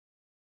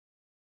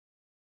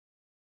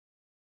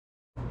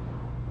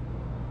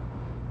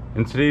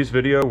In today's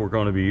video, we're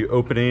going to be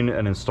opening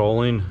and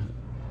installing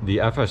the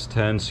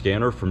FS10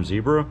 scanner from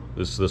Zebra.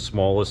 This is the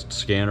smallest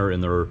scanner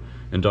in their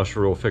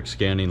industrial fixed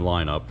scanning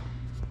lineup.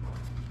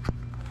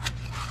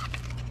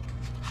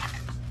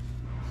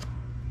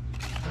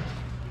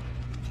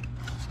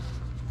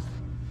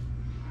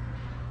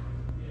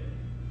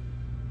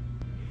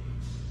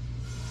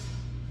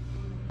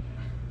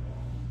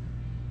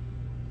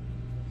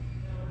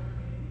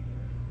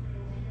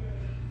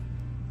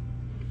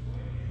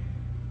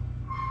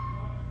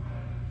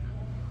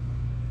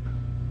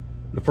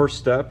 The first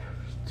step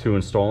to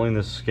installing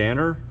this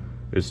scanner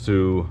is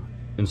to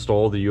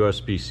install the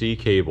Usbc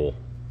cable.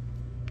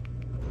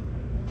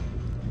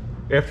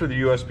 After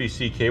the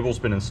Usbc cable's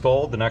been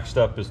installed, the next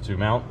step is to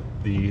mount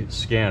the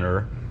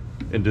scanner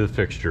into the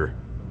fixture.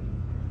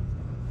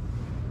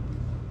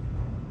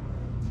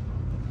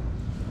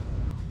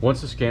 Once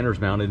the scanner is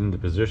mounted into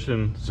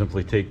position,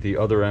 simply take the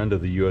other end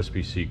of the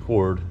Usbc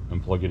cord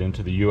and plug it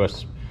into the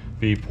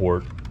USB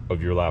port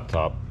of your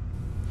laptop.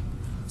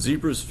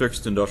 Zebra's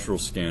fixed industrial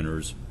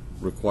scanners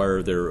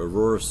require their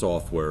Aurora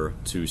software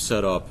to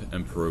set up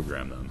and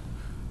program them.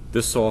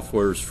 This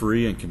software is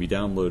free and can be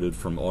downloaded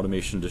from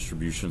Automation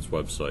Distribution's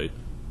website,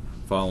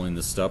 following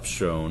the steps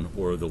shown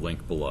or the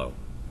link below.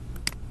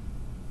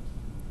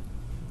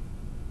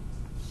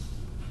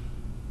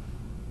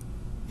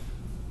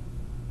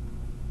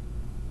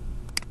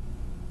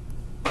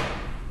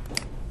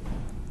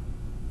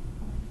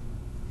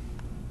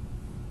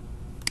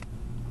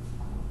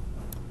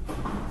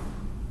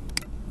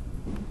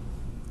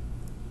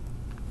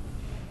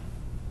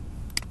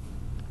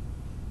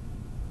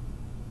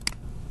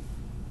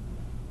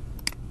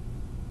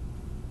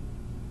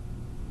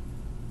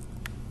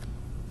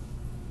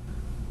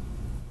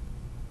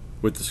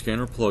 With the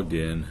scanner plugged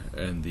in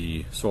and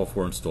the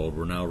software installed,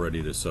 we're now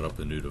ready to set up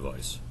the new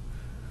device.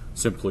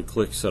 Simply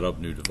click Set Up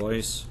New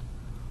Device.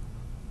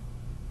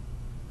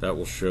 That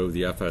will show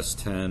the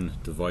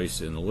FS10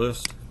 device in the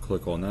list.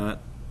 Click on that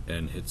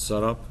and hit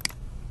Setup.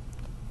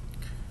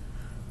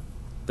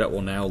 That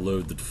will now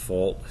load the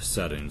default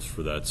settings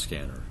for that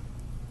scanner.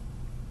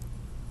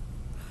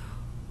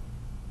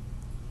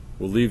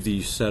 We'll leave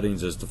these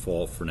settings as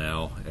default for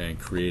now and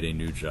create a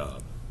new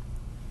job.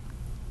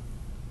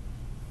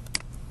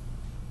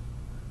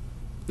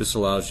 This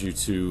allows you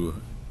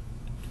to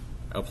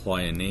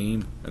apply a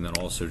name and then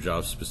also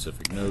job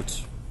specific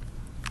notes.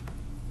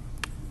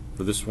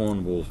 For this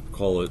one, we'll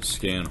call it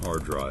Scan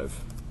Hard Drive.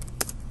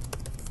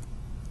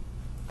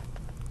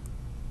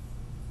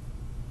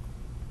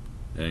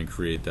 And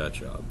create that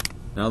job.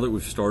 Now that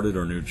we've started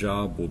our new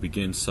job, we'll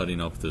begin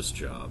setting up this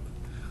job.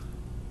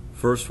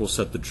 First, we'll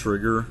set the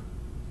trigger.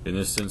 In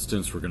this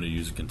instance, we're going to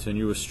use a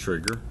continuous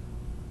trigger.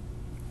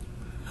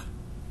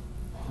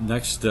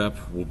 Next step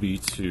will be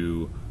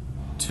to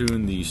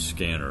tune the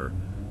scanner.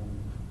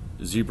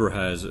 Zebra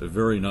has a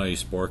very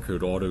nice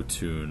barcode auto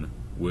tune,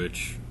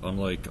 which,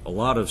 unlike a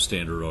lot of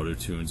standard auto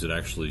tunes, it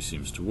actually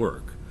seems to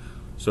work.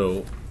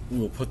 So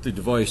we'll put the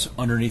device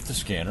underneath the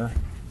scanner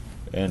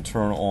and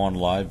turn on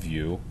live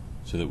view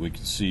so that we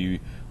can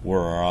see where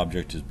our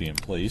object is being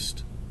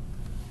placed.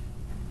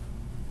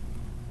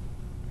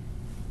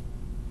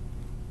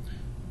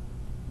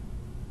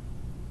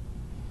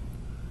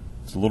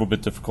 It's a little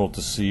bit difficult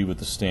to see with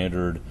the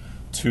standard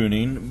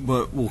tuning,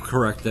 but we'll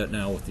correct that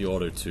now with the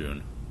auto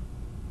tune.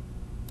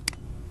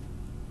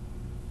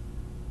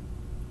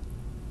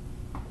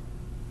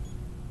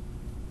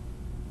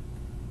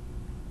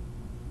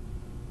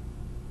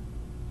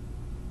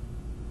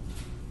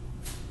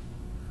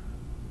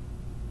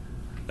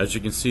 As you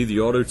can see, the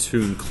auto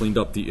tune cleaned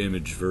up the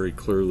image very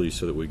clearly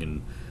so that we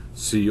can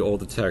see all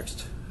the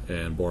text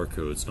and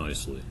barcodes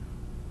nicely.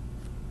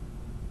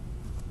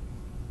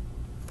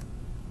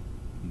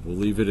 We'll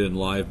leave it in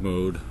live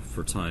mode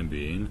for time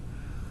being.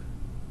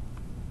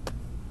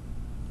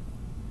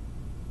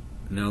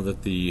 Now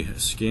that the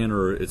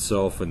scanner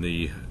itself and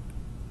the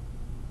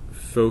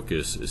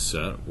focus is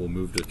set, we'll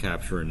move to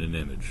capturing an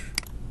image.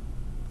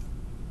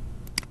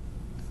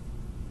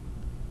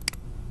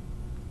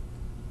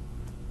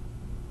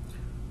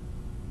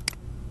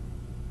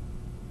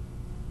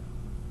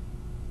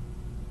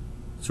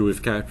 So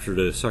we've captured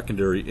a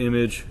secondary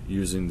image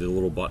using the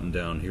little button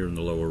down here in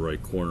the lower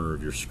right corner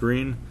of your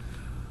screen.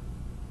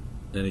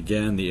 And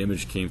again, the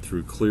image came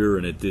through clear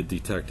and it did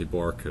detect a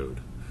barcode.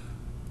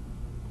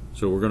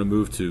 So we're going to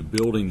move to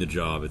building the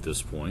job at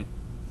this point.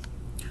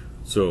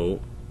 So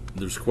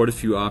there's quite a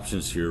few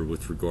options here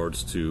with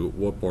regards to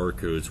what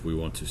barcodes we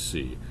want to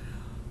see.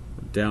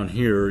 Down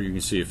here you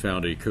can see I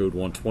found a code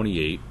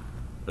 128,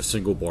 a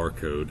single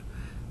barcode.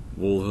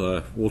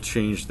 We'll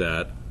change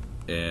that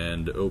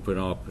and open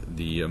up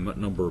the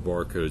number of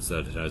barcodes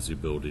that it has the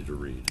ability to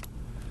read.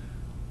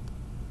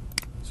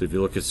 So if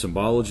you look at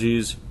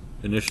symbologies,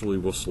 initially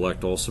we'll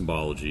select all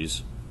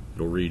symbologies.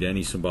 It'll read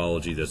any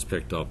symbology that's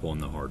picked up on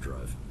the hard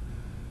drive.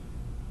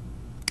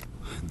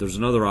 There's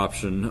another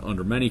option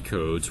under many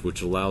codes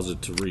which allows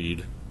it to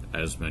read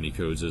as many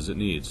codes as it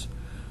needs.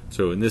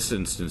 So in this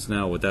instance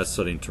now, with that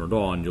setting turned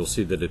on, you'll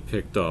see that it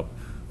picked up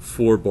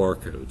 4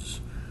 barcodes.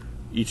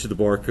 Each of the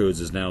barcodes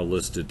is now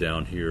listed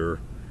down here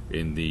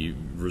in the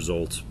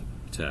Results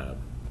tab.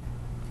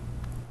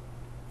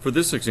 For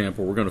this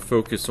example, we're going to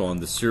focus on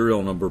the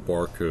serial number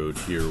barcode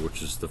here,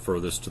 which is the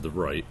furthest to the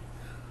right.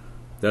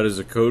 That is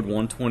a code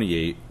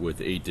 128 with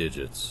 8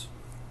 digits.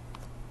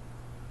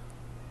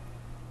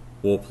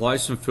 We'll apply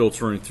some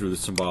filtering through the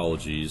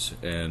symbologies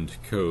and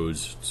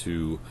codes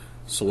to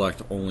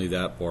select only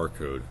that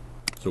barcode.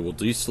 So we'll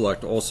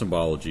deselect all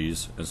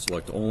symbologies and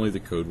select only the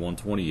code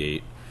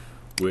 128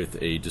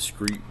 with a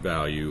discrete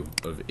value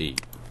of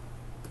 8.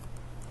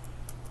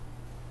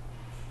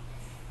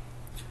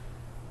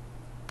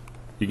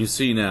 You can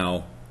see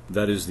now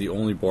that is the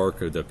only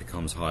barcode that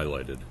becomes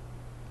highlighted.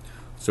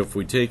 So if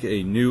we take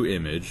a new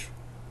image,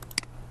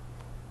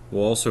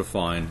 we'll also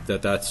find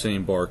that that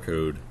same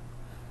barcode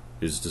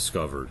is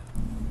discovered.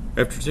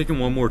 After taking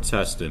one more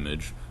test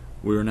image,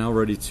 we are now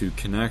ready to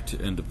connect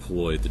and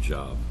deploy the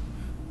job.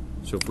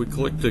 So if we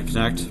click the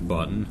Connect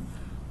button,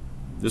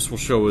 this will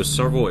show us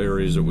several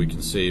areas that we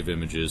can save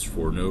images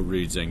for no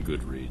reads and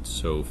good reads.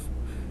 So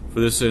for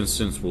this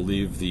instance, we'll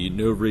leave the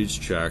no reads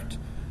checked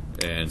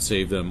and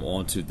save them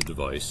onto the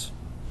device.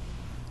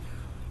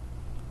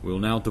 We'll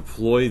now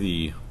deploy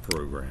the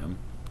program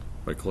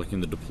by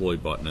clicking the Deploy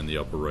button in the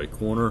upper right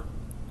corner.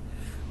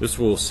 This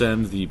will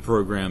send the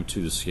program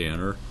to the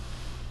scanner.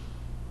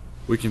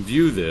 We can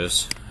view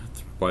this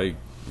by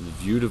the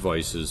View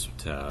Devices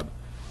tab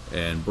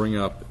and bring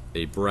up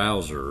a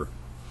browser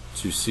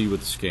to see what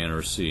the scanner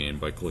is seeing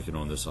by clicking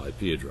on this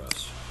IP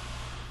address.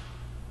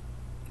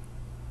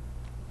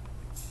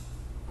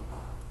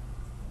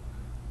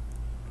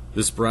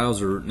 This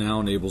browser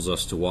now enables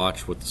us to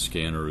watch what the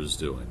scanner is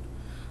doing.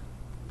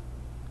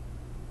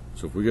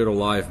 So if we go to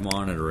live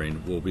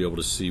monitoring, we'll be able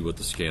to see what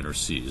the scanner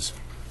sees.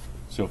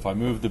 So if I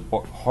move the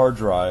hard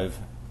drive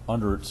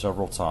under it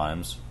several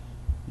times,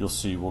 you'll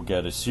see we'll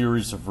get a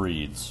series of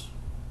reads.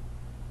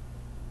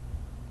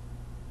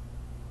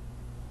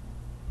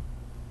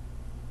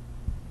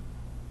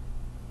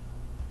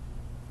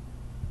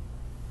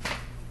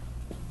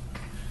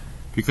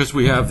 Because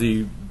we have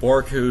the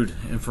barcode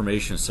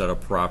information set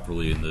up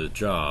properly in the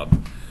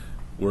job,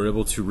 we're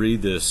able to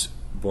read this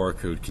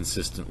barcode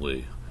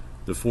consistently.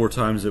 The 4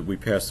 times that we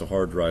pass the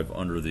hard drive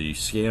under the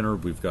scanner,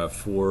 we've got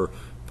 4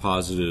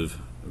 positive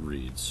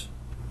reads.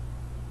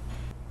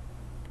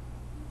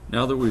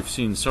 Now that we've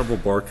seen several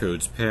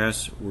barcodes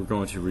pass, we're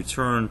going to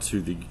return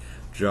to the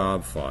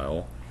job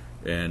file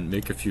and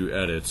make a few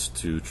edits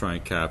to try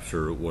and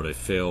capture what a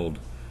failed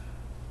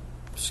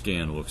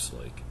scan looks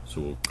like.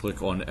 So we'll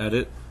click on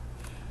Edit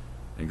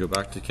and go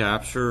back to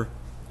Capture,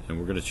 and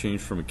we're going to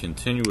change from a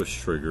continuous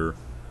trigger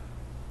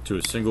to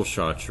a single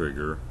shot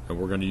trigger, and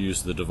we're going to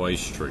use the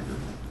device trigger.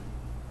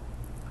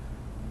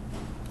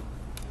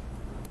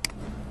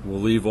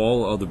 We'll leave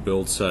all other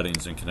build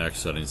settings and connect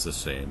settings the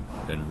same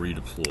and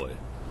redeploy.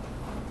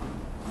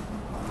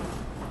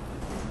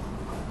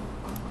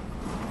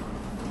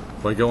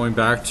 By going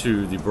back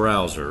to the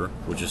browser,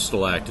 which is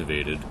still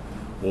activated,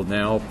 we'll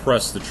now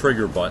press the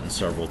trigger button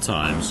several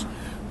times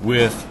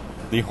with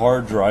the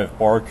hard drive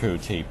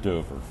barcode taped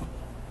over.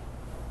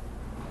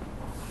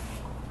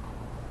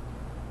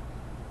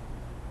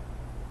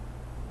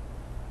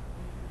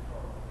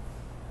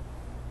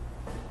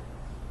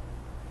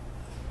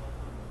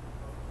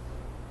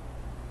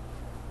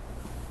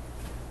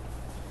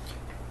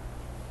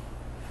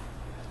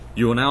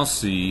 You will now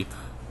see,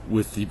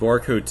 with the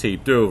barcode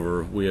taped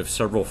over, we have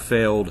several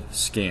failed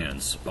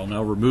scans. I'll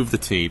now remove the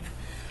tape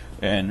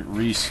and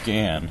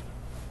rescan,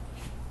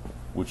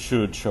 which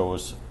should show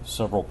us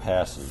several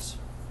passes.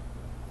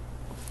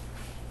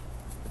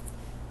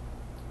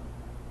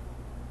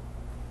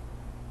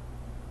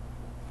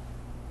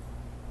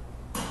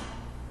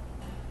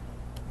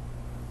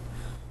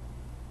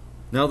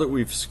 Now that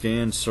we've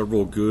scanned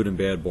several good and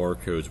bad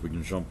barcodes, we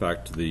can jump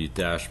back to the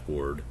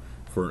dashboard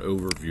for an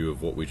overview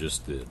of what we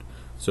just did.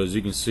 So as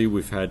you can see,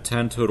 we've had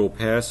 10 total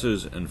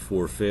passes and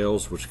 4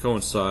 fails, which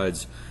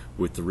coincides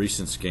with the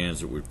recent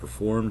scans that we've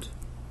performed.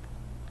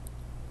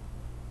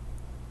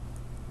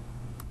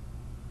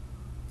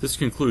 This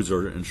concludes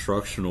our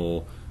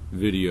instructional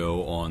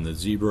video on the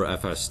Zebra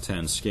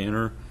FS10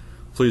 scanner.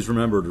 Please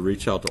remember to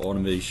reach out to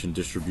Automation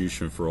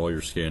Distribution for all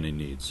your scanning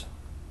needs.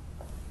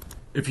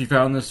 If you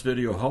found this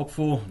video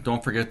helpful,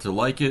 don't forget to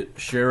like it,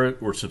 share it,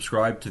 or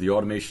subscribe to the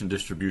Automation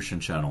Distribution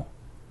channel.